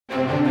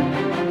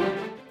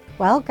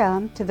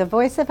Welcome to the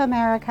Voice of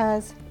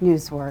America's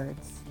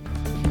Newswords.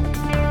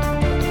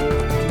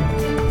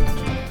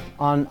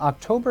 On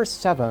October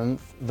 7th,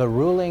 the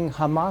ruling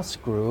Hamas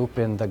group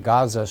in the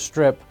Gaza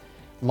Strip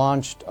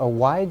launched a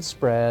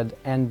widespread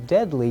and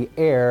deadly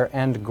air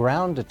and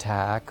ground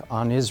attack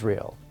on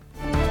Israel.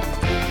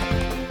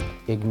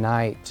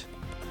 Ignite.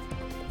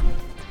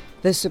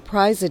 The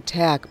surprise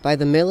attack by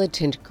the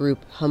militant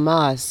group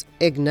Hamas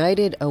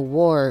ignited a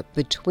war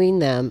between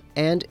them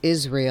and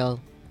Israel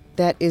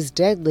that is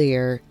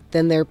deadlier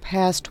than their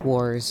past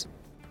wars.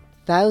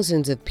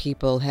 Thousands of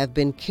people have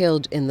been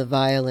killed in the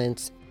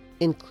violence,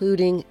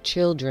 including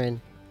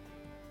children.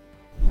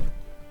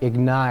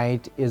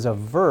 Ignite is a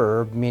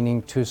verb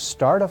meaning to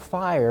start a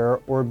fire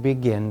or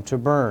begin to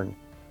burn.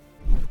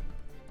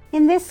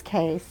 In this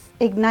case,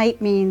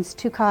 ignite means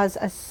to cause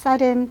a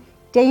sudden,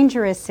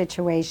 dangerous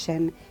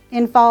situation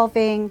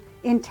involving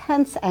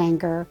intense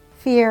anger,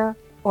 fear,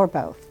 or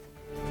both.